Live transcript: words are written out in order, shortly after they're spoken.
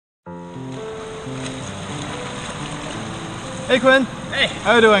Hey Quinn. Hey.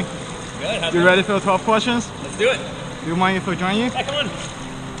 How are you doing? Good. You ready for the 12 questions? Let's do it. Do you mind if I join you? Yeah, come on.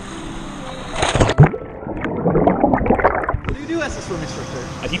 What do you do as a swim instructor?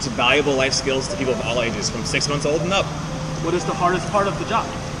 I teach valuable life skills to people of all ages, from 6 months old and up. What is the hardest part of the job?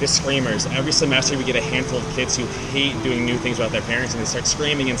 The screamers. Every semester we get a handful of kids who hate doing new things without their parents, and they start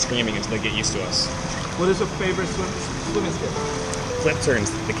screaming and screaming until they get used to us. What is your favorite swimming skill? Flip turns.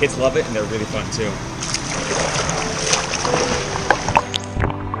 The kids love it and they're really fun too.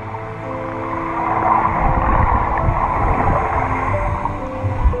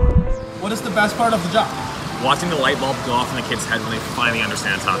 What is the best part of the job? Watching the light bulb go off in the kids' head when they finally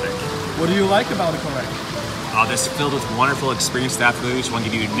understand a topic. What do you like about it already? This is filled with wonderful, experienced staff who each one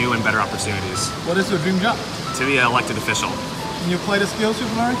give you new and better opportunities. What is your dream job? To be an elected official. Can you apply the skills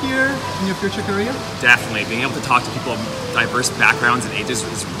you've learned here in your future career? Definitely. Being able to talk to people of diverse backgrounds and ages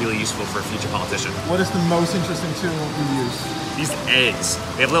is really useful for a future politician. What is the most interesting tool you use? These eggs.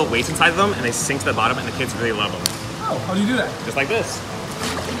 They have little weights inside of them and they sink to the bottom and the kids really love them. Oh, how do you do that? Just like this.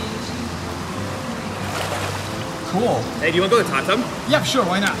 Cool. Hey, do you want to go to the hot tub? Yeah, sure,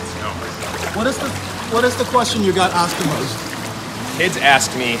 why not? No. What is the question you got asked the most? Kids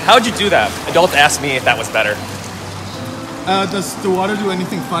ask me, how'd you do that? Adults ask me if that was better. Does the water do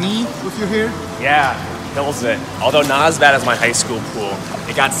anything funny with your hair? Yeah, kills it. Although not as bad as my high school pool.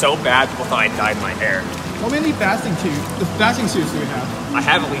 It got so bad people thought I dyed my hair. How many bathing suits do you have? I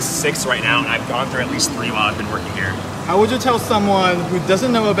have at least 6 right now, and I've gone through at least 3 while I've been working here. How would you tell someone who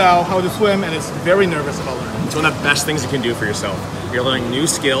doesn't know about how to swim and is very nervous about learning? It's one of the best things you can do for yourself. You're learning new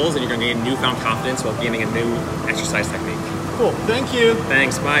skills and you're going to gain newfound confidence while gaining a new exercise technique. Cool, thank you.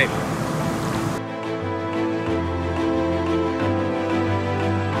 Thanks, bye.